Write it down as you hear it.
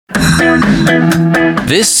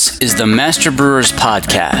This is the Master Brewers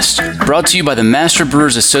Podcast, brought to you by the Master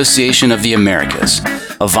Brewers Association of the Americas,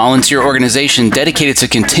 a volunteer organization dedicated to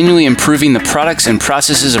continually improving the products and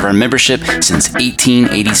processes of our membership since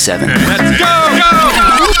 1887. Let's go!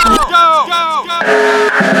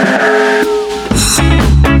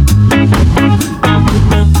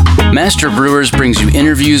 Master Brewers brings you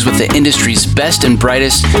interviews with the industry's best and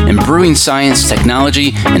brightest in brewing science,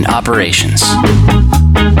 technology, and operations.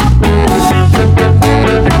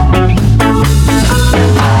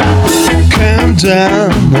 Calm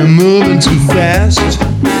down, I'm moving too fast.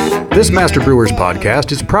 This Master Brewers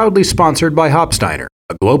podcast is proudly sponsored by Hopsteiner,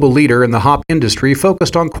 a global leader in the hop industry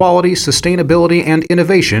focused on quality, sustainability, and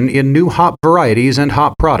innovation in new hop varieties and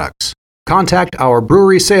hop products. Contact our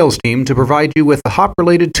brewery sales team to provide you with the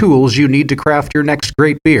hop-related tools you need to craft your next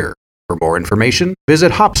great beer. For more information,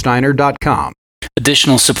 visit hopsteiner.com.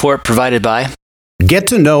 Additional support provided by Get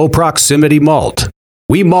to know Proximity Malt.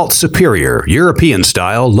 We malt superior,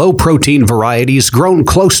 European-style, low-protein varieties grown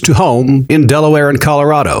close to home in Delaware and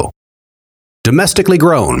Colorado. Domestically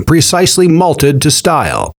grown, precisely malted to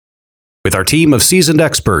style. With our team of seasoned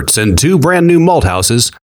experts and 2 brand-new malt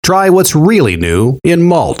houses, try what's really new in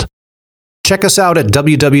malt. Check us out at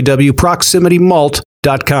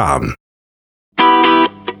www.proximitymalt.com.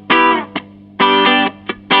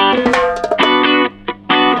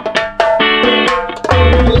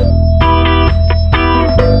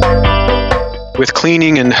 With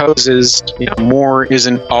cleaning and hoses, more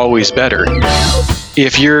isn't always better.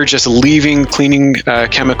 If you're just leaving cleaning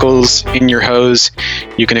chemicals in your hose,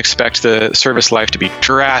 you can expect the service life to be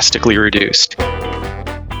drastically reduced.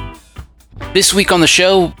 This week on the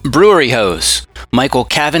show, Brewery Hose. Michael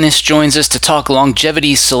Cavaness joins us to talk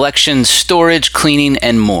longevity, selection, storage, cleaning,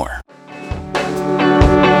 and more.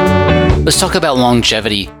 Let's talk about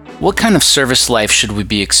longevity. What kind of service life should we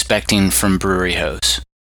be expecting from Brewery Hose?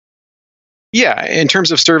 Yeah, in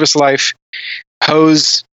terms of service life,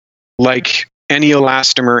 hose, like any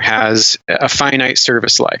elastomer, has a finite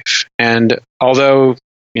service life. And although,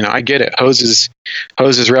 I get it, hose is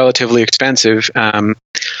relatively expensive,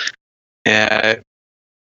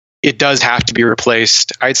 it does have to be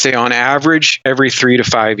replaced, I'd say on average, every 3 to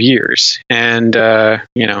 5 years. And,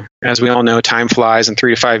 as we all know, time flies, and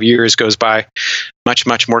 3 to 5 years goes by much,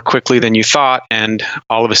 much more quickly than you thought. And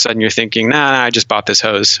all of a sudden you're thinking, nah, I just bought this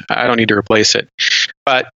hose. I don't need to replace it.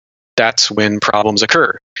 But that's when problems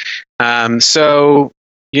occur. So,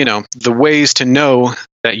 the ways to know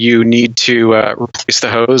that you need to replace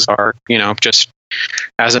the hose are, just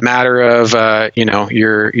as a matter of,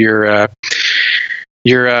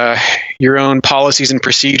 your own policies and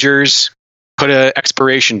procedures, put an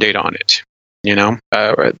expiration date on it.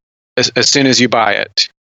 As soon as you buy it,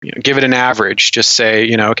 give it an average. Just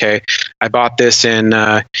say, okay, I bought this in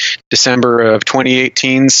December of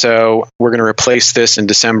 2018, so we're going to replace this in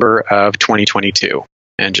December of 2022,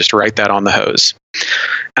 and just write that on the hose.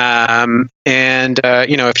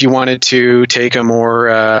 If you wanted to take a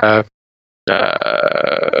more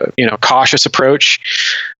cautious approach,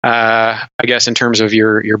 I guess in terms of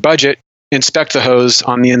your budget, inspect the hose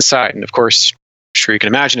on the inside. And of course, I'm sure you can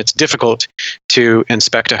imagine it's difficult to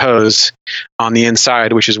inspect a hose on the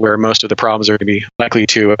inside, which is where most of the problems are going to be likely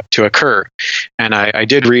to occur. And I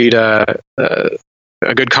did read a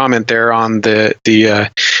good comment there on the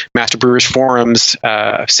Master Brewers forums,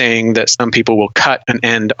 saying that some people will cut an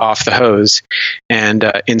end off the hose and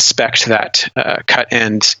inspect that cut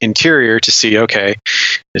end interior to see, okay,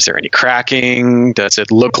 is there any cracking? Does it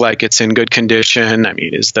look like it's in good condition? I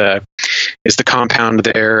mean, is the compound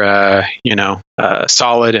there,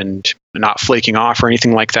 solid and not flaking off or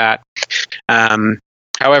anything like that?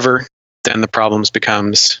 However, then the problems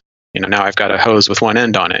becomes, now I've got a hose with one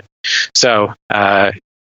end on it. So,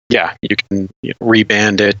 you can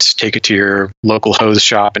reband it, take it to your local hose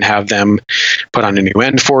shop and have them put on a new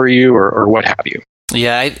end for you or what have you.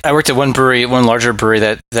 Yeah, I worked at one larger brewery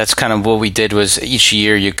that's kind of what we did was each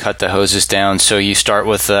year you cut the hoses down. So you start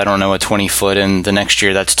with, a 20 foot, and the next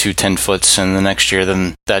year that's 2 10 foots, and the next year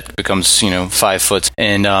then that becomes, 5 foot.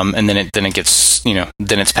 And then it gets, then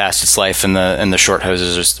it's past its life and the short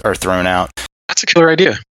hoses are thrown out. That's a killer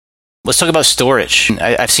idea. Let's talk about storage.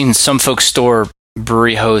 I've seen some folks store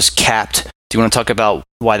brewery hose capped. Do you want to talk about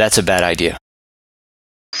why that's a bad idea?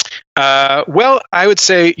 Well, I would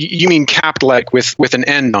say you mean capped like with an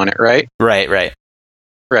end on it, right? Right.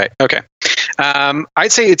 Okay.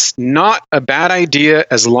 I'd say it's not a bad idea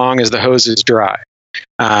as long as the hose is dry.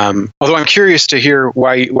 Although I'm curious to hear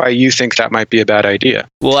why you think that might be a bad idea.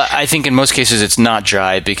 Well, I think in most cases it's not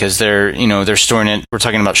dry because they're storing it. We're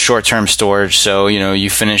talking about short-term storage. So, you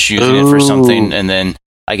finish using it for something and then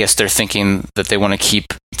I guess they're thinking that they want to keep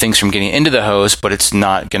things from getting into the hose, but it's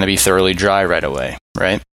not going to be thoroughly dry right away,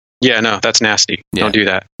 right? Yeah, no, that's nasty. Yeah. Don't do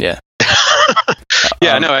that. Yeah.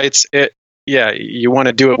 Yeah, no, yeah, you want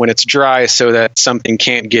to do it when it's dry so that something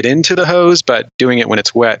can't get into the hose, but doing it when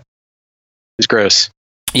it's wet is gross.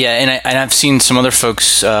 Yeah, and I've seen some other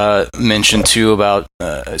folks mention too about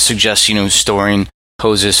suggest storing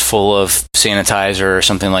hoses full of sanitizer or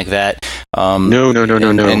something like that. No.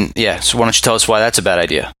 And yeah, so why don't you tell us why that's a bad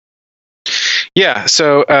idea? Yeah,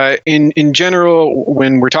 so in general,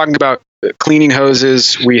 when we're talking about cleaning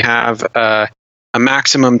hoses, we have a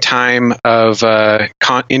maximum time of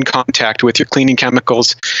in contact with your cleaning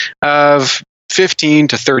chemicals of 15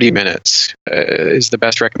 to 30 minutes is the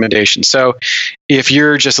best recommendation. So if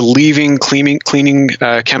you're just leaving cleaning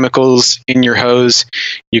chemicals in your hose,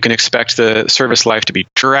 you can expect the service life to be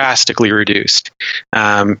drastically reduced.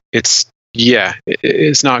 It's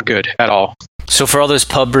not good at all. So for all those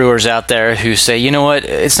pub brewers out there who say, you know what,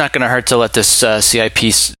 it's not going to hurt to let this CIP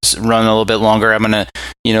run a little bit longer. I'm going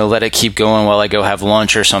to, let it keep going while I go have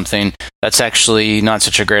lunch or something. That's actually not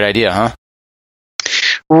such a great idea, huh?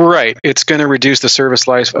 Right. It's going to reduce the service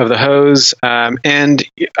life of the hose. And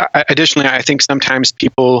additionally, I think sometimes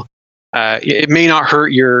people, it may not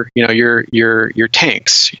hurt your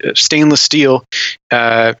tanks. Stainless steel,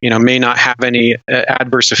 may not have any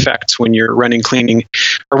adverse effects when you're running cleaning,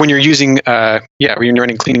 or when you're using, when you're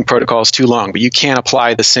running cleaning protocols too long. But you can't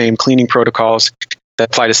apply the same cleaning protocols that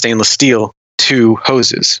apply to stainless steel to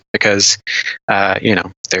hoses because,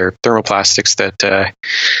 they're thermoplastics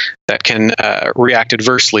that can react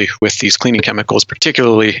adversely with these cleaning chemicals,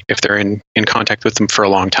 particularly if they're in contact with them for a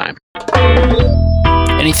long time.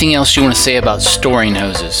 Anything else you want to say about storing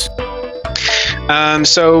hoses?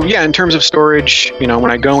 In terms of storage,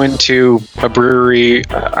 when I go into a brewery,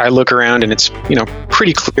 I look around and it's,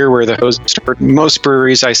 pretty clear where the hose is stored. Most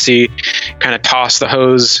breweries I see kind of toss the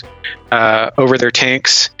hose over their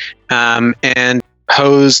tanks, and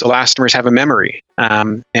hose elastomers have a memory.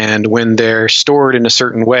 And when they're stored in a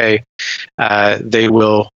certain way, they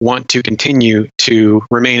will want to continue to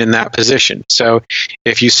remain in that position. So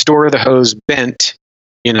if you store the hose bent,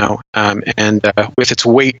 with its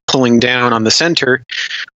weight pulling down on the center,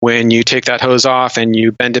 when you take that hose off and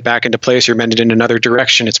you bend it back into place or bend it in another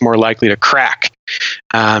direction, it's more likely to crack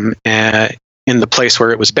in the place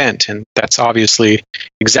where it was bent. And that's obviously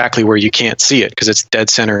exactly where you can't see it because it's dead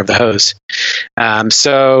center of the hose.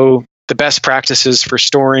 So the best practices for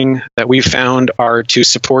storing that we've found are to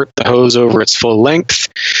support the hose over its full length,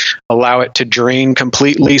 allow it to drain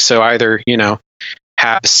completely. So either,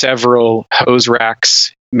 have several hose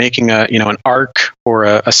racks making an arc or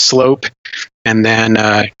a slope, and then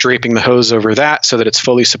draping the hose over that so that it's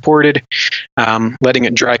fully supported, letting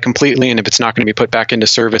it dry completely. And if it's not going to be put back into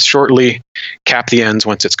service shortly, cap the ends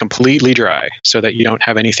once it's completely dry so that you don't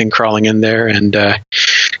have anything crawling in there and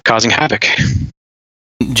causing havoc.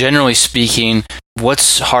 Generally speaking,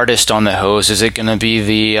 what's hardest on the hose? Is it going to be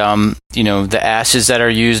the acids that are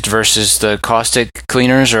used versus the caustic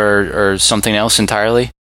cleaners, or something else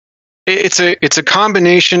entirely? It's a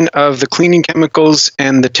combination of the cleaning chemicals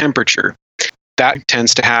and the temperature. That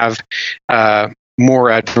tends to have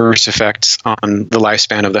more adverse effects on the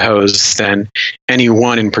lifespan of the hose than any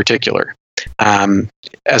one in particular.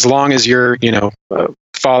 As long as you're,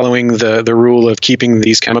 following the rule of keeping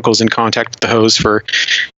these chemicals in contact with the hose for,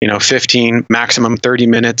 15, maximum 30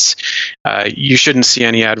 minutes, you shouldn't see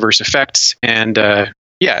any adverse effects. And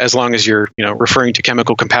as long as you're, referring to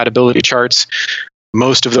chemical compatibility charts,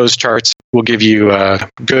 most of those charts will give you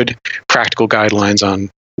good practical guidelines on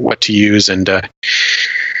what to use and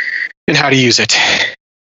how to use it.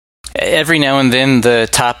 Every now and then, the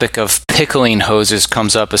topic of pickling hoses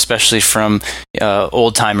comes up, especially from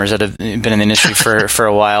old timers that have been in the industry for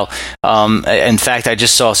a while. In fact, I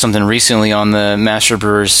just saw something recently on the Master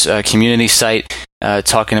Brewers community site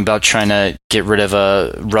talking about trying to get rid of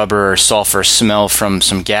a rubber or sulfur smell from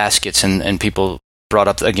some gaskets, and people brought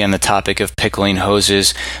up again the topic of pickling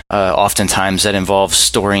hoses. Oftentimes, that involves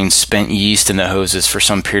storing spent yeast in the hoses for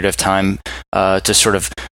some period of time to sort of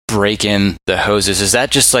break in the hoses. Is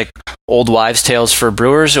that just like old wives' tales for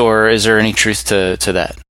brewers, or is there any truth to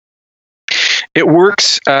that? It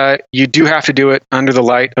works. You do have to do it under the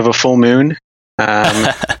light of a full moon. And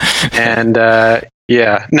I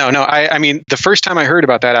mean, the first time I heard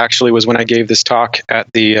about that actually was when I gave this talk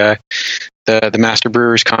at the Master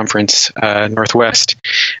Brewers Conference, Northwest.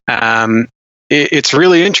 It's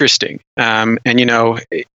really interesting. And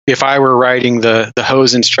if I were writing the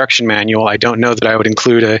hose instruction manual, I don't know that I would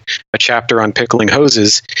include a chapter on pickling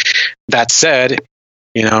hoses. That said,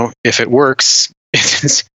 if it works,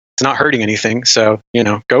 it's not hurting anything. So,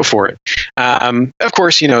 go for it. Of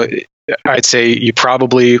course, I'd say you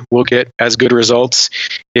probably will get as good results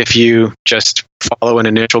if you just follow an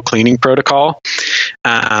initial cleaning protocol.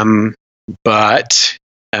 But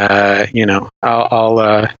I'll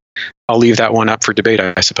leave that one up for debate,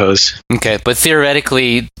 I suppose. Okay, but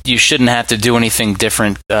theoretically, you shouldn't have to do anything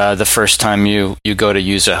different the first time you go to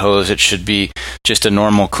use a hose. It should be just a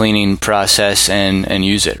normal cleaning process and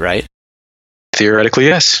use it, right? Theoretically,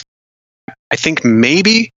 yes. I think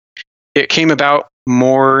maybe it came about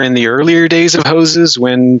more in the earlier days of hoses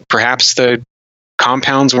when perhaps the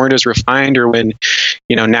compounds weren't as refined, or when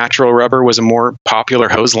natural rubber was a more popular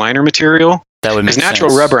hose liner material. That would make sense. Because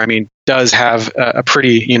natural rubber, does have a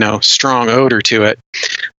pretty strong odor to it.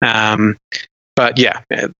 But yeah,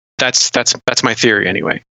 that's my theory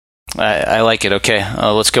anyway. I like it. Okay,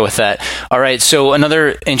 let's go with that. All right. So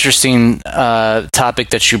another interesting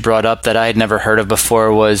topic that you brought up that I had never heard of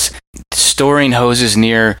before was storing hoses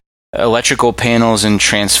near electrical panels and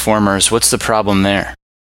transformers. What's the problem there?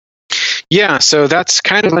 Yeah, so that's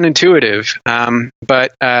kind of unintuitive,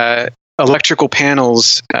 but electrical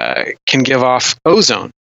panels can give off ozone.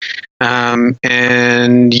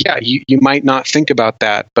 And yeah, you might not think about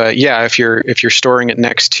that, but yeah, if you're storing it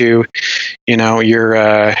next to,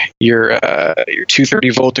 your 230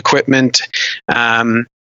 volt equipment,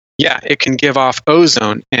 yeah, it can give off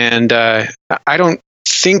ozone. And I don't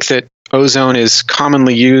think that ozone is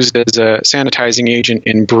commonly used as a sanitizing agent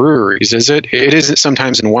in breweries, is it? It is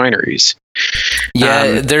sometimes in wineries. Yeah,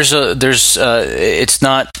 it's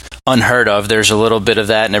not unheard of. There's a little bit of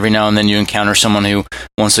that, and every now and then you encounter someone who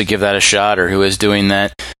wants to give that a shot or who is doing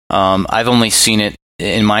that. I've only seen it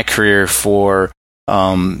in my career for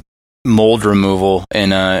mold removal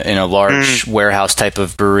in a large warehouse type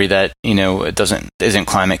of brewery that isn't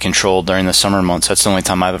climate controlled during the summer months. That's the only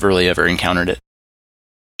time I've really ever encountered it.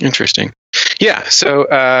 Interesting. Yeah.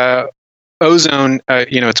 So ozone,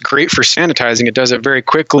 it's great for sanitizing. It does it very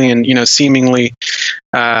quickly and seemingly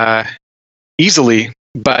easily,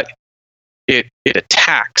 but it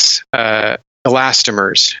attacks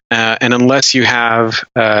elastomers, and unless you have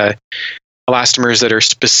elastomers that are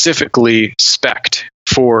specifically spec'd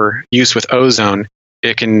for use with ozone,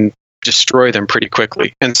 it can destroy them pretty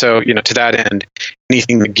quickly. And so, to that end,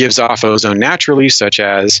 anything that gives off ozone naturally, such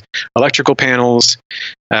as electrical panels,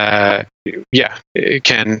 it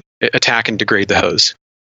can attack and degrade the hose.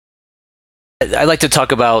 I'd like to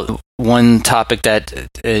talk about one topic that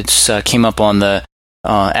came up on the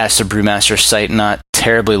Ask the Brewmaster site not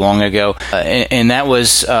terribly long ago, and that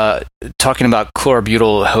was talking about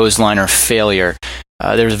chlorobutyl hose liner failure.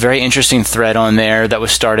 There was a very interesting thread on there that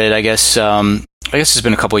was started, I guess it's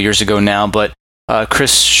been a couple of years ago now, but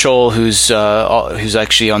Chris Scholl, who's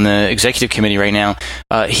actually on the executive committee right now,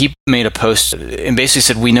 he made a post and basically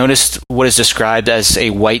said, we noticed what is described as a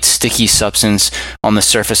white sticky substance on the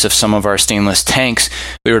surface of some of our stainless tanks.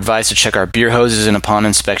 We were advised to check our beer hoses, and upon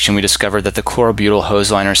inspection, we discovered that the chlorobutyl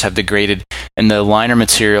hose liners have degraded and the liner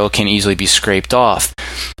material can easily be scraped off.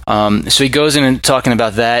 So he goes in and talking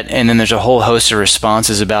about that, and then there's a whole host of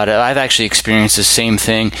responses about it. I've actually experienced the same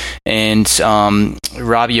thing, and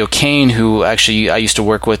Robbie O'Kane, who actually I used to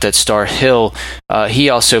work with at Star Hill, he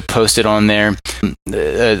also posted on there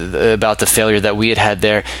about the failure that we had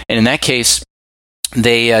there. And in that case,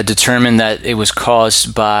 they determined that it was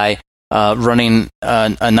caused by running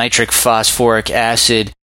a nitric phosphoric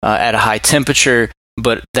acid at a high temperature,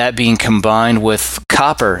 but that being combined with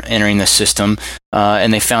copper entering the system,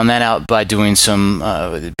 and they found that out by doing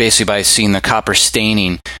basically by seeing the copper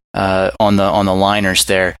staining on the liners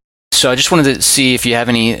there. So I just wanted to see if you have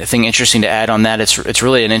anything interesting to add on that. It's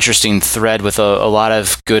really an interesting thread with a lot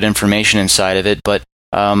of good information inside of it, but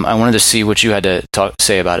I wanted to see what you had to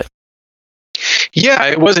say about it. Yeah,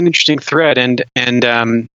 it was an interesting thread, and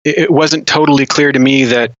it wasn't totally clear to me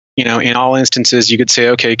that in all instances you could say,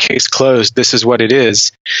 okay, case closed, this is what it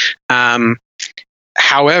is. However,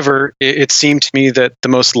 it seemed to me that the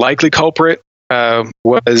most likely culprit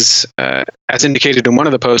was, as indicated in one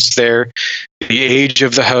of the posts there, the age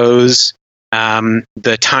of the hose,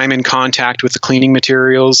 the time in contact with the cleaning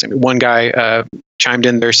materials. And one guy chimed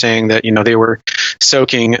in there saying that they were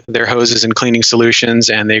soaking their hoses in cleaning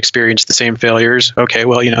solutions and they experienced the same failures. Okay,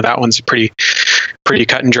 well, that one's a pretty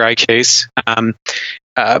cut and dry case.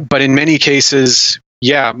 But in many cases,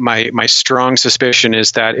 yeah, my strong suspicion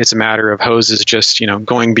is that it's a matter of hoses just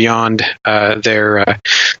going beyond their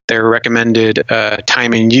recommended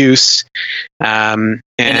time in use, and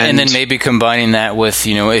then maybe combining that with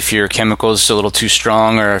if your chemical is a little too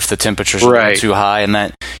strong or if the temperature's a little too high, and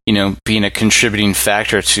that being a contributing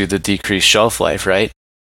factor to the decreased shelf life, right?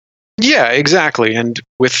 Yeah, exactly. And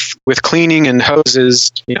with cleaning and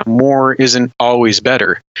hoses, more isn't always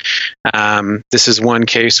better. This is one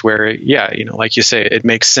case where, like you say, it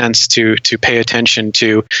makes sense to pay attention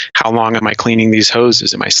to how long am I cleaning these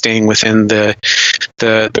hoses? Am I staying within the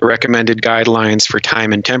recommended guidelines for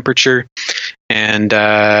time and temperature? And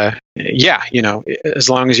as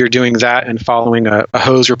long as you're doing that and following a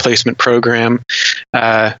hose replacement program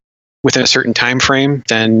within a certain time frame,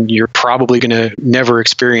 then you're probably going to never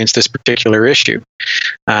experience this particular issue.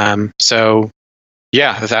 If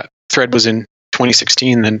that thread was in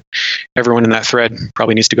 2016, then everyone in that thread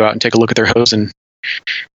probably needs to go out and take a look at their hose and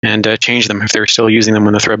change them if they're still using them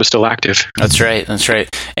when the thread was still active. That's right.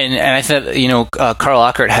 And I thought, Carl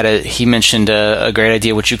Ockert he mentioned a great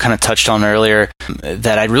idea, which you kind of touched on earlier,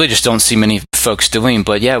 that I really just don't see many folks doing.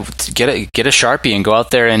 But yeah, get a Sharpie and go out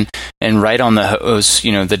there and write on the hose,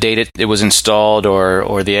 the date it was installed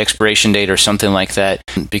or the expiration date or something like that,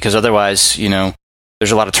 because otherwise,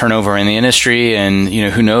 there's a lot of turnover in the industry, and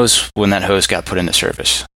who knows when that hose got put into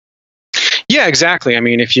service. Yeah, exactly. I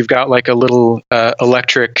mean, if you've got like a little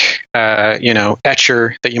electric,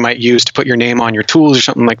 etcher that you might use to put your name on your tools or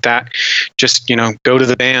something like that, just, go to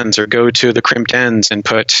the bands or go to the crimped ends and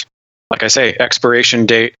put, like I say, expiration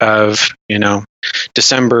date of,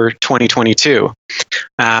 December 2022.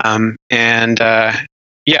 I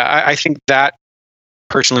think that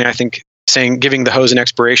personally, giving the hose an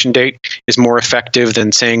expiration date is more effective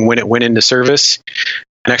than saying when it went into service.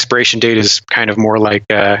 An expiration date is kind of more like,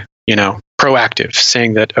 proactive,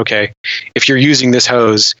 saying that, okay, if you're using this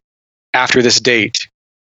hose after this date,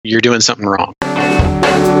 you're doing something wrong.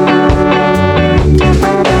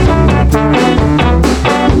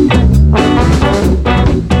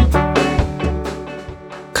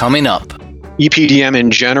 Coming up, EPDM in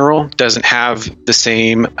general doesn't have the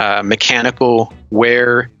same mechanical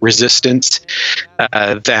wear resistance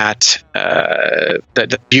that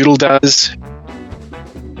butyl does.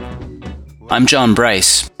 I'm John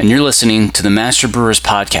Bryce, and you're listening to the Master Brewers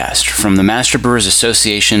Podcast from the Master Brewers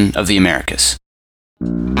Association of the Americas.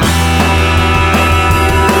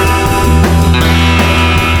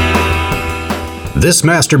 This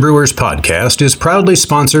Master Brewers Podcast is proudly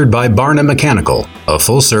sponsored by Barna Mechanical, a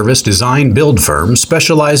full-service design build firm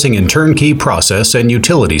specializing in turnkey process and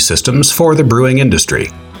utility systems for the brewing industry.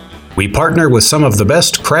 We partner with some of the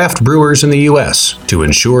best craft brewers in the U.S. to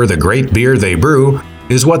ensure the great beer they brew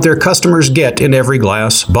is what their customers get in every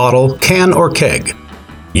glass, bottle, can, or keg.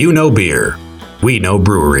 You know beer. We know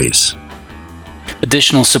breweries.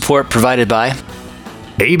 Additional support provided by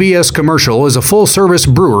ABS Commercial is a full-service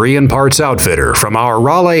brewery and parts outfitter. From our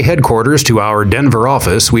Raleigh headquarters to our Denver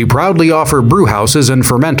office, we proudly offer brew houses and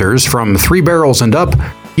fermenters from 3 barrels and up,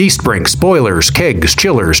 yeast brinks, boilers, kegs,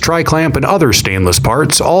 chillers, tri-clamp, and other stainless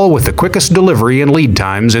parts, all with the quickest delivery and lead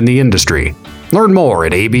times in the industry. Learn more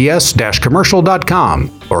at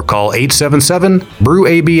abs-commercial.com or call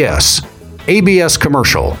 877-BREW-ABS. ABS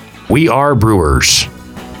Commercial. We are brewers.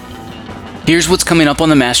 Here's what's coming up on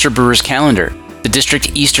the Master Brewers calendar. The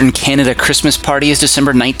District Eastern Canada Christmas Party is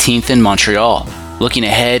December 19th in Montreal. Looking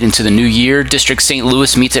ahead into the new year, District St.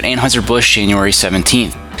 Louis meets at Anheuser-Busch January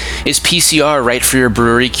 17th. Is PCR right for your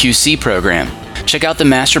brewery QC program? Check out the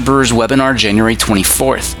Master Brewers webinar January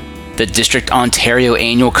 24th. The District Ontario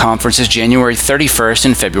Annual Conference is January 31st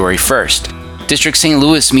and February 1st. District St.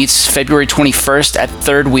 Louis meets February 21st at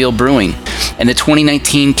Third Wheel Brewing, and the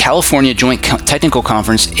 2019 California Joint Technical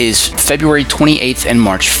Conference is February 28th and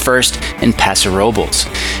March 1st in Paso Robles.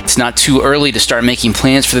 It's not too early to start making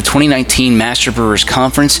plans for the 2019 Master Brewers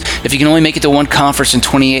Conference. If you can only make it to one conference in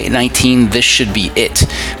 2019, this should be it.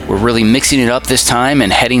 We're really mixing it up this time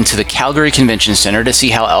and heading to the Calgary Convention Center to see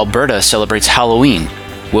how Alberta celebrates Halloween.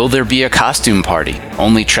 Will there be a costume party?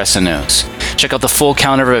 Only Tressa knows. Check out the full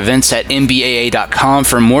calendar of events at mbaa.com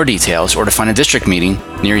for more details or to find a district meeting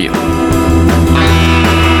near you.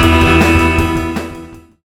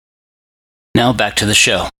 Now back to the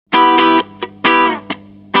show.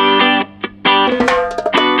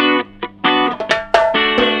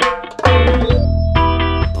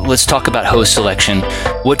 Let's talk about hose selection.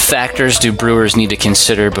 What factors do brewers need to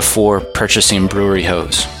consider before purchasing brewery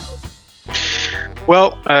hose?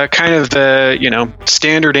 Well, kind of the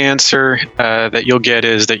standard answer that you'll get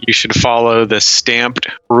is that you should follow the STAMPed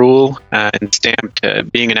rule, and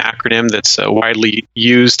STAMPed being an acronym that's widely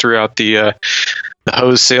used throughout the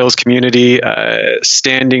hose sales community,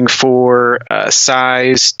 standing for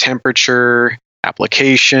size, temperature,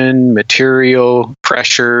 application, material,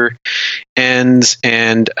 pressure, ends,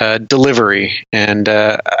 and delivery. And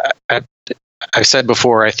I've said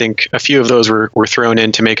before, I think a few of those were thrown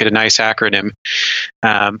in to make it a nice acronym.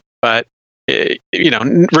 But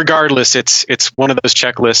regardless, it's one of those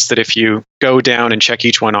checklists that if you go down and check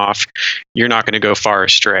each one off, you're not going to go far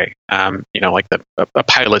astray. Like a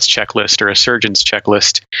pilot's checklist or a surgeon's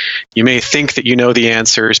checklist. You may think that you know the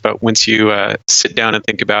answers, but once you sit down and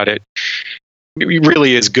think about it, it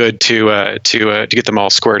really is good to get them all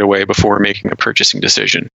squared away before making a purchasing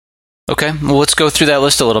decision. Okay, well, let's go through that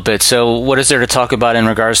list a little bit. So what is there to talk about in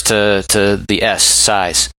regards to the S,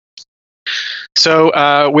 size?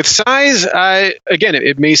 So with size, again,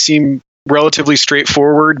 it may seem relatively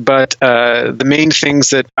straightforward, but the main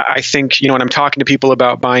things that I think, when I'm talking to people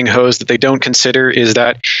about buying hose that they don't consider is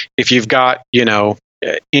that if you've got,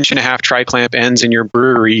 1.5-inch tri-clamp ends in your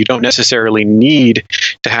brewery, you don't necessarily need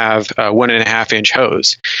to have a 1.5-inch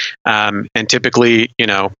hose. And typically,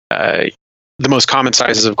 the most common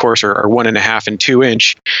sizes, of course, are 1.5 and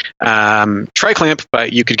 2-inch tri-clamp,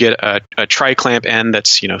 but you could get a tri-clamp end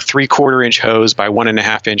that's 3/4-inch hose by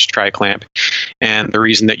 1.5-inch tri-clamp. And the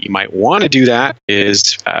reason that you might want to do that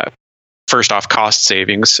is first off, cost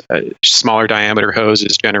savings. Smaller diameter hose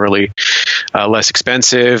is generally less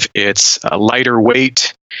expensive. It's lighter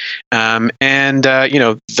weight. The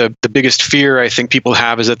biggest fear I think people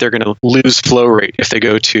have is that they're going to lose flow rate if they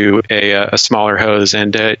go to a smaller hose.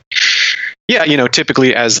 And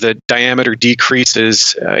typically as the diameter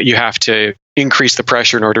decreases, you have to increase the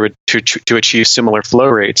pressure in order to achieve similar flow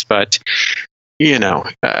rates. But on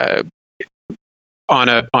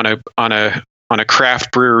a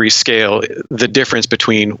craft brewery scale, the difference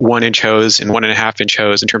between 1-inch hose and 1.5-inch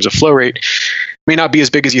hose in terms of flow rate may not be as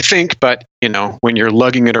big as you think, but when you're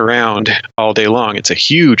lugging it around all day long, it's a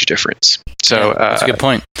huge difference. So that's a good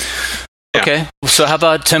point. Yeah. Okay, so how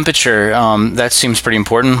about temperature? That seems pretty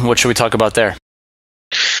important. What should we talk about there?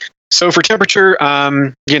 So for temperature,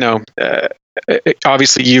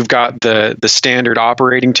 obviously you've got the standard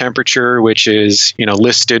operating temperature, which is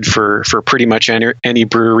listed for pretty much any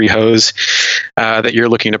brewery hose that you're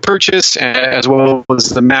looking to purchase, as well as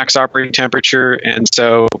the max operating temperature. And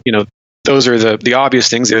so those are the obvious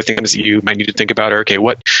things. The other things that you might need to think about are, okay,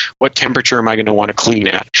 what temperature am I going to want to clean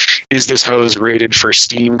at? Is this hose rated for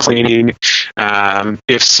steam cleaning?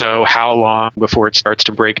 If so, how long before it starts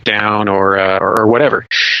to break down or whatever?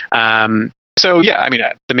 The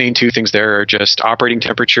main two things there are just operating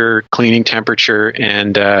temperature, cleaning temperature,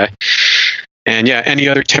 and any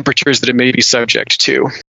other temperatures that it may be subject to.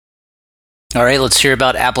 All right, let's hear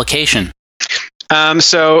about application.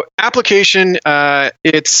 So application,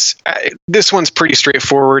 this one's pretty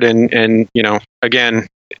straightforward, and again,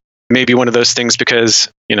 maybe one of those things because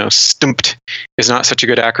STUMPT is not such a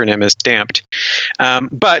good acronym as stamped.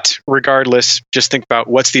 But regardless, just think about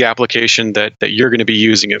what's the application that you're going to be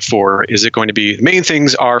using it for. Is it going to be, the main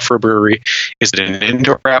things are for a brewery, is it an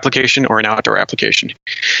indoor application or an outdoor application?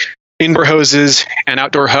 Indoor hoses and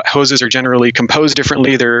outdoor hoses are generally composed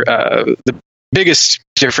differently. They're the biggest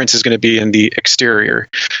difference is going to be in the exterior.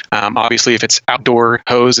 Obviously, if it's outdoor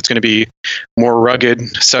hose, it's going to be more rugged,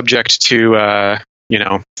 subject to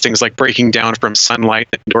things like breaking down from sunlight.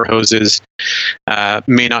 Indoor hoses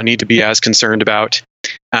may not need to be as concerned about.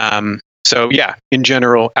 In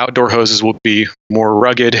general, outdoor hoses will be more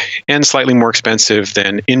rugged and slightly more expensive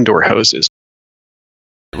than indoor hoses.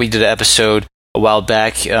 We did an episode a while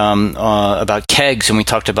back about kegs, and we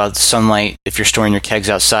talked about sunlight. If you're storing your kegs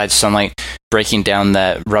outside, sunlight breaking down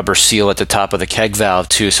that rubber seal at the top of the keg valve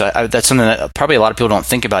too. So that's something that probably a lot of people don't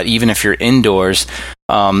think about. Even if you're indoors,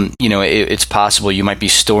 it's possible you might be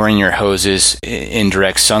storing your hoses in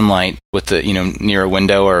direct sunlight with the near a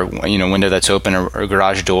window or window that's open or a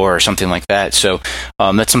garage door or something like that. So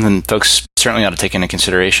that's something folks certainly ought to take into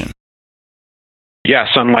consideration.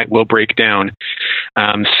 Yeah, sunlight will break down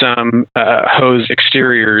some hose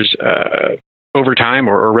exteriors over time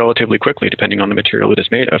or relatively quickly, depending on the material it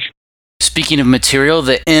is made of. Speaking of material,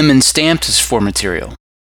 the M in stamped is for material.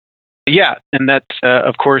 Yeah, and that's,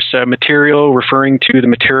 of course, material referring to the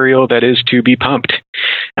material that is to be pumped.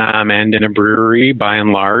 And in a brewery, by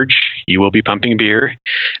and large, you will be pumping beer.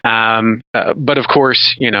 But of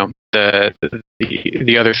course, the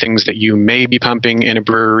other things that you may be pumping in a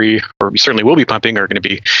brewery, or certainly will be pumping, are going to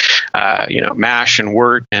be, mash and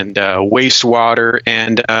wort and wastewater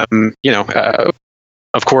and,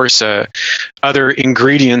 of course, other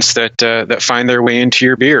ingredients that find their way into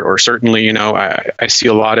your beer. Or certainly, I see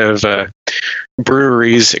a lot of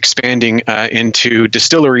breweries expanding into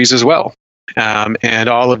distilleries as well. And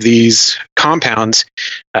all of these compounds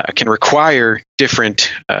can require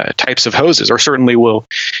different types of hoses, or certainly will,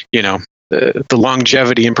 the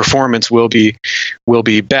longevity and performance will be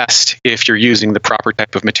best if you're using the proper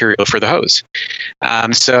type of material for the hose.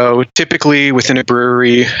 So typically within a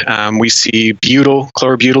brewery, we see butyl,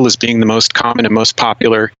 chlorobutyl as being the most common and most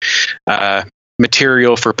popular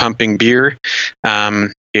material for pumping beer.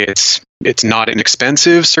 It's not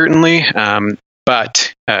inexpensive, certainly,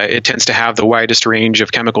 but it tends to have the widest range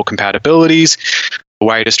of chemical compatibilities, the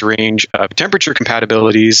widest range of temperature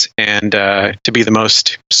compatibilities, and to be the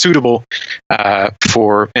most suitable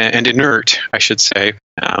for and inert, I should say,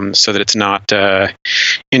 so that it's not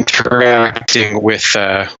interacting with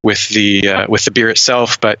the beer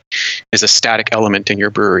itself, but is a static element in your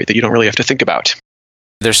brewery that you don't really have to think about.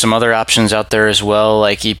 There's some other options out there as well,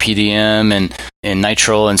 like EPDM and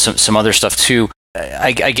nitrile and some other stuff too.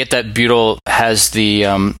 I get that butyl has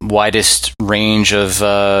the widest range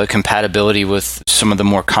of compatibility with some of the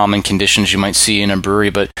more common conditions you might see in a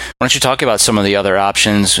brewery, but why don't you talk about some of the other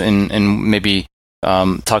options and maybe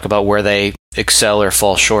talk about where they excel or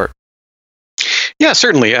fall short? Yeah,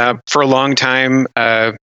 certainly. For a long time,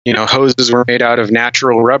 hoses were made out of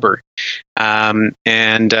natural rubber.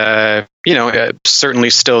 Certainly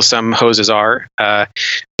still some hoses are.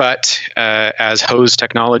 But as hose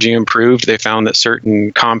technology improved, they found that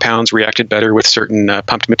certain compounds reacted better with certain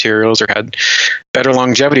pumped materials or had better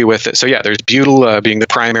longevity with it. So yeah, there's butyl being the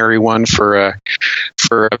primary one for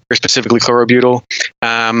specifically chlorobutyl.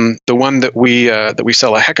 The one that we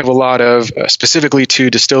sell a heck of a lot of, specifically to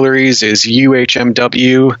distilleries, is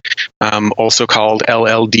UHMW, also called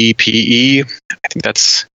LLDPE. I think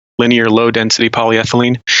that's linear low density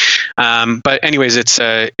polyethylene. But anyways, it's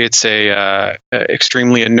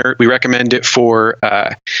extremely inert. We recommend it for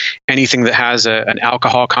anything that has an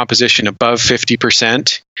alcohol composition above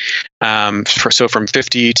 50%. So from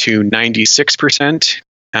 50 to 96%.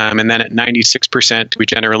 And then at 96%, we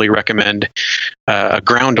generally recommend a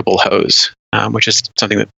groundable hose, which is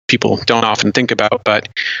something that people don't often think about, but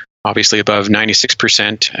obviously above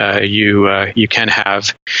 96%, you can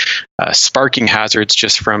have sparking hazards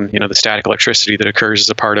just from the static electricity that occurs as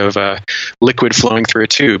a part of liquid flowing through a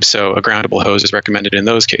tube. So a groundable hose is recommended in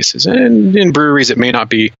those cases. And in breweries, it may not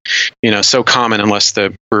be so common unless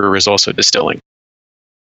the brewer is also distilling.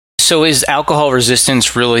 So is alcohol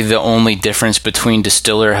resistance really the only difference between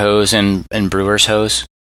distiller hose and brewer's hose?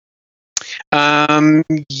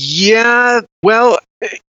 Yeah. Well,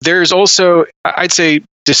 there's also, I'd say,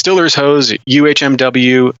 distiller's hose,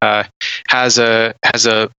 UHMW, has a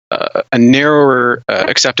narrower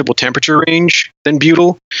acceptable temperature range than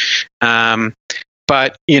butyl.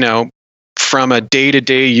 But from a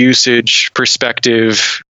day-to-day usage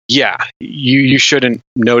perspective, yeah, you shouldn't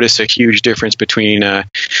notice a huge difference between a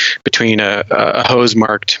hose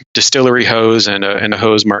marked distillery hose and a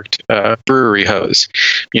hose marked brewery hose.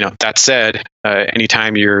 That said,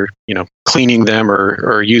 anytime you're cleaning them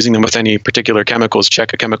or using them with any particular chemicals,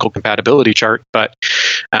 check a chemical compatibility chart. But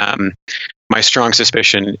my strong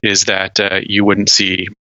suspicion is that you wouldn't see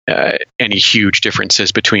any huge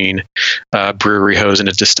differences between a brewery hose and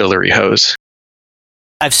a distillery hose.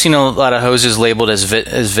 I've seen a lot of hoses labeled as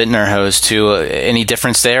Vintner hose too. Any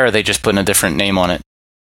difference there, or are they just putting a different name on it?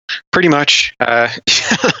 Pretty much. A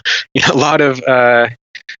lot of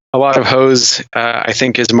hose, I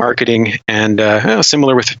think, is marketing, and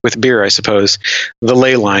similar with beer, I suppose. The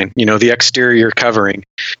ley line, the exterior covering,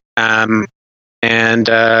 I've had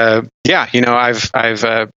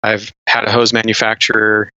a hose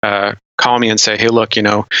manufacturer call me and say, "Hey, look,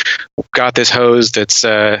 got this hose that's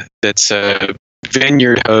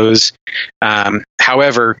vineyard hose.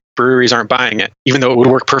 However, breweries aren't buying it, even though it would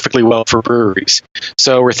work perfectly well for breweries.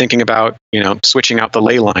 So we're thinking about, switching out the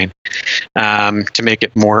ley line to make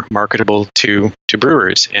it more marketable to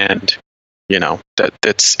brewers. And,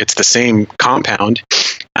 it's the same compound.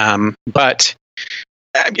 But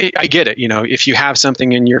I get it. If you have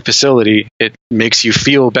something in your facility, it makes you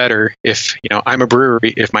feel better if, I'm a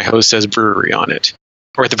brewery, if my hose says brewery on it,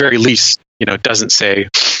 or at the very least, doesn't say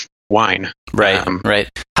wine. Right.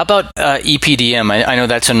 How about EPDM? I know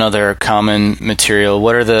that's another common material.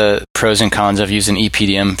 What are the pros and cons of using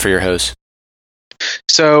EPDM for your hose?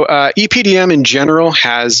 So EPDM in general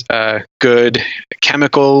has good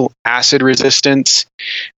chemical acid resistance.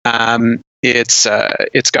 It's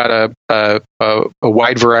got a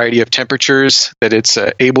wide variety of temperatures that it's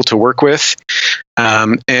able to work with.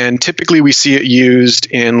 And typically we see it used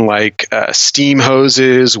in like steam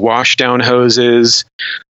hoses, washdown hoses,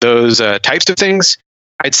 those types of things.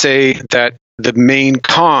 I'd say that the main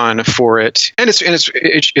con for it, and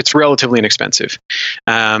it's relatively inexpensive.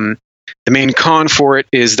 The main con for it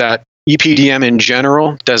is that EPDM in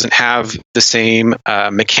general doesn't have the same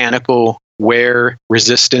mechanical wear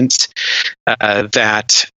resistance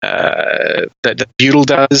that butyl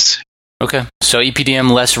does. Okay, so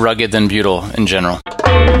EPDM less rugged than butyl in general.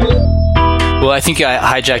 Well, I think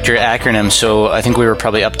I hijacked your acronym, so I think we were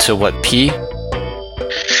probably up to what, P?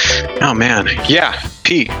 Oh man, yeah,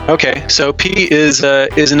 P. Okay, so P is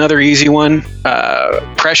another easy one.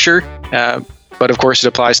 Pressure, but of course it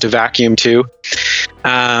applies to vacuum too.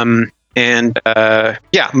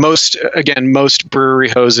 Most brewery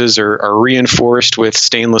hoses are reinforced with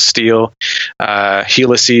stainless steel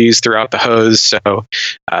helices throughout the hose, so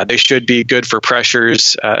they should be good for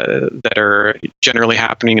pressures that are generally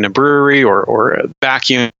happening in a brewery or a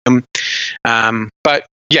vacuum. But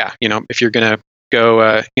yeah, if you're going to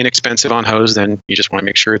go inexpensive on hose, then you just want to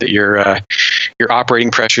make sure that your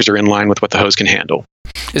operating pressures are in line with what the hose can handle.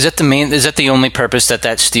 Is that the only purpose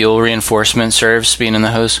that steel reinforcement serves, being in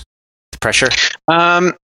the hose? The pressure?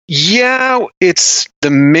 Yeah, it's the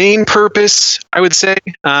main purpose, I would say.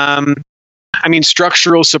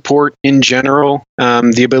 Structural support in general,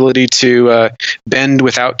 the ability to bend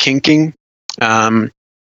without kinking.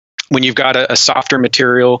 When you've got a softer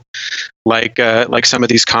material like some of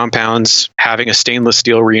these compounds, having a stainless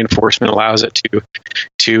steel reinforcement allows it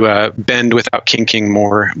to bend without kinking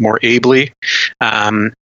more ably.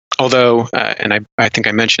 Although, and I think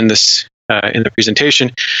I mentioned this in the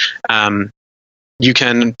presentation, you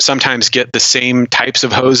can sometimes get the same types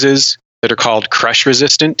of hoses that are called crush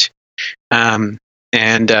resistant, and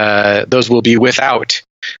those will be without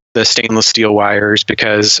the stainless steel wires,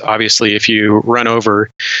 because obviously if you run over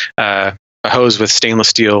a hose with stainless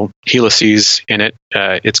steel helices in it,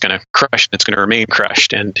 it's going to crush, and it's going to remain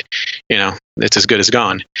crushed, and it's as good as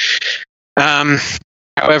gone.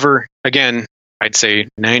 However, again, I'd say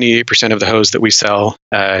 98% of the hose that we sell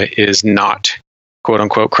is not quote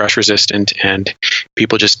unquote crush resistant, and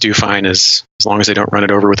people just do fine as long as they don't run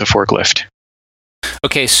it over with a forklift.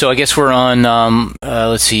 Okay, so I guess we're on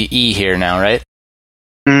let's see, E here now, right?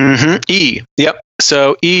 Mm-hmm. E. Yep.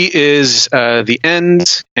 So E is the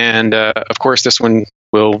ends, and of course this one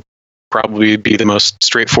will probably be the most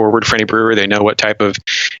straightforward for any brewer. They know what type of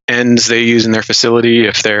ends they use in their facility.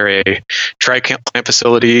 If they're a tri-clamp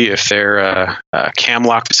facility, if they're a cam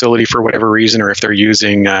lock facility for whatever reason, or if they're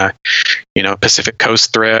using Pacific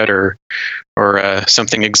Coast thread or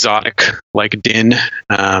something exotic like DIN.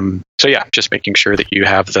 So yeah, just making sure that you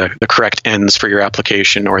have the correct ends for your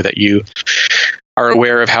application, or that you are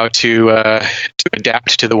aware of how to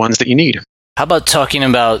adapt to the ones that you need. How about talking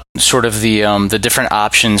about sort of the different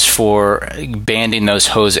options for banding those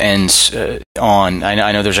hose ends on?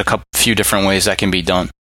 I know there's few different ways that can be done.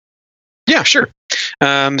 Yeah, sure.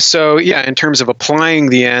 So yeah, in terms of applying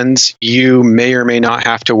the ends, you may or may not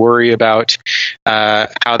have to worry about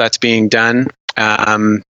how that's being done.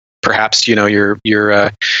 Perhaps your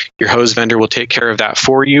hose vendor will take care of that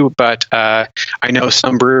for you, but I know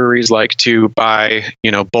some breweries like to buy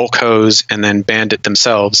bulk hose and then band it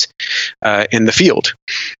themselves in the field.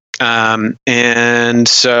 And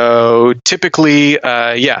so typically,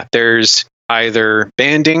 there's either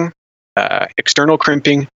banding, external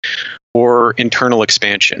crimping, or internal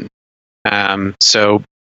expansion. So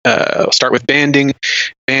I'll start with banding.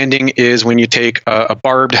 Banding is when you take a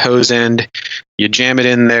barbed hose end, you jam it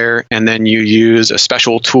in there, and then you use a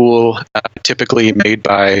special tool, typically made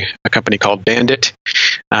by a company called Bandit.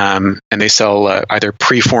 And they sell either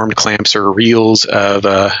preformed clamps or reels of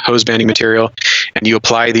hose banding material, and you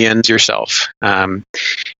apply the ends yourself.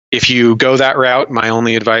 If you go that route, my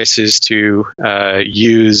only advice is to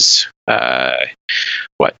use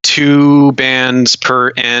 2 bands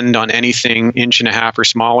per end on anything 1.5 or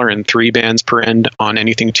smaller, and 3 bands per end on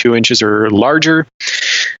anything 2 inches or larger.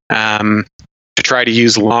 To try to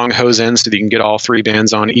use long hose ends so that you can get all 3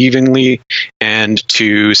 bands on evenly, and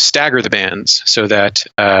to stagger the bands so that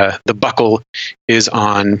the buckle is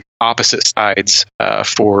on opposite sides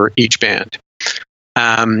for each band.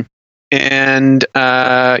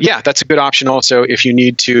 That's a good option also if you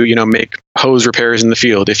need to, make hose repairs in the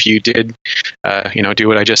field. If you did, do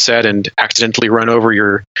what I just said and accidentally run over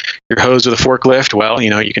your hose with a forklift, well,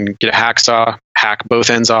 you can get a hacksaw, hack both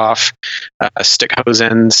ends off, stick hose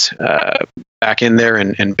ends back in there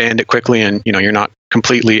and band it quickly, and you're not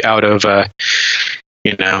completely out of the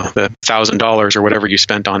 $1,000 or whatever you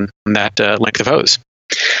spent on that length of hose.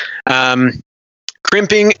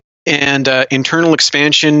 Crimping and internal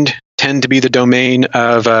expansion tend to be the domain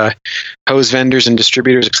of hose vendors and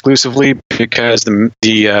distributors exclusively, because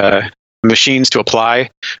the machines to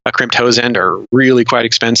apply a crimped hose end are really quite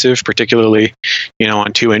expensive, particularly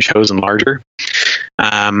on 2-inch hose and larger.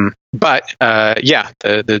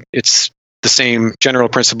 It's the same general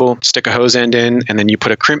principle. Stick a hose end in, and then you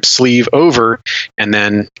put a crimp sleeve over, and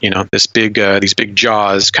then these big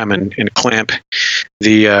jaws come and clamp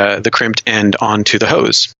the crimped end onto the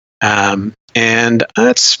hose. And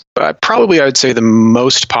that's probably, I would say, the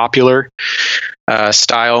most popular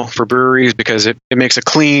style for breweries, because it makes a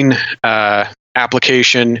clean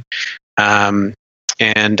application,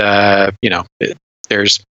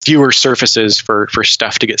 there's fewer surfaces for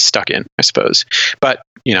stuff to get stuck in, I suppose. But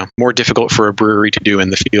more difficult for a brewery to do in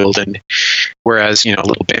the field. And whereas a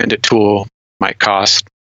little Bandit tool might cost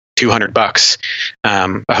 $200,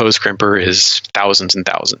 a hose crimper is thousands and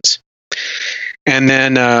thousands. And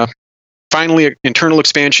then finally, internal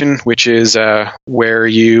expansion, which is where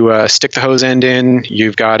you stick the hose end in.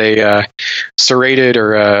 You've got a serrated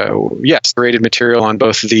material on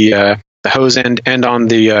both the hose end and on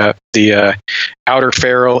the outer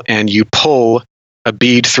ferrule, and you pull a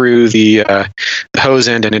bead through the hose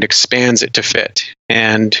end, and it expands it to fit.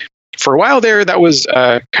 And for a while there, that was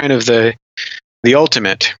kind of the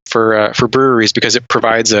ultimate for breweries, because it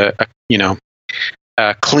provides a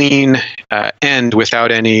clean end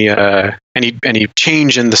without any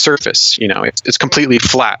change in the surface. It's completely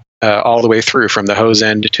flat all the way through from the hose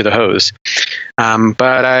end to the hose.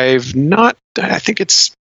 But I think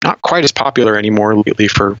it's not quite as popular anymore lately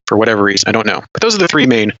for whatever reason. I don't know. But those are the three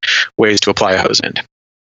main ways to apply a hose end.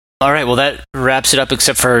 All right. Well, that wraps it up,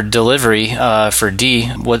 except for delivery for D.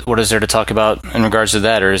 What is there to talk about in regards to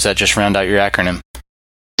that, or does that just round out your acronym?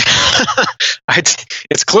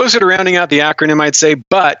 It's closer to rounding out the acronym, I'd say.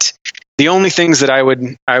 But the only things that I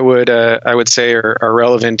would say are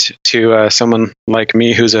relevant to someone like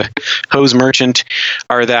me who's a hose merchant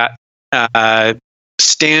are that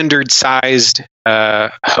standard sized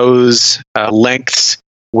hose lengths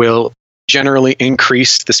will generally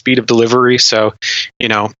increase the speed of delivery. So,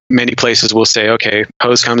 many places will say, okay,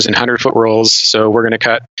 hose comes in 100-foot rolls, so we're going to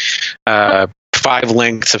cut 5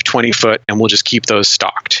 lengths of 20-foot, and we'll just keep those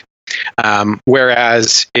stocked.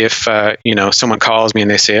 Whereas if, someone calls me and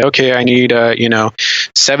they say, okay, I need,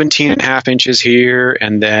 17.5 inches here,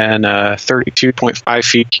 and then 32.5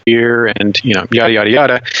 feet here, and, yada, yada,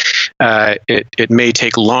 yada, it may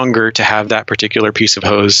take longer to have that particular piece of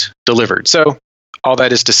hose delivered. So all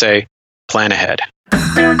that is to say, plan ahead.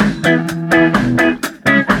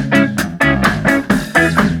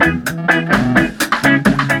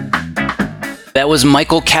 That was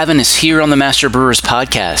Michael Cavanis here on the Master Brewers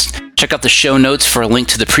Podcast. Check out the show notes for a link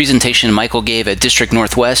to the presentation Michael gave at District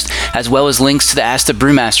Northwest, as well as links to the Ask the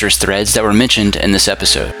Brewmasters threads that were mentioned in this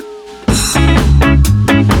episode.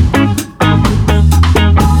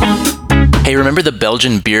 Hey, remember the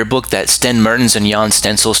Belgian beer book that Sten Mertens and Jan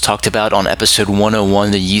Stencils talked about on episode 101,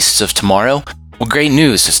 The Yeasts of Tomorrow? Well, great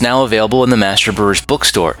news. It's now available in the Master Brewers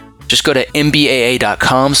bookstore. Just go to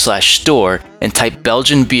mbaa.com/store and type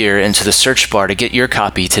Belgian beer into the search bar to get your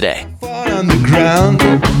copy today. On the ground,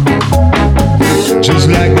 just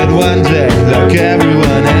like that one day.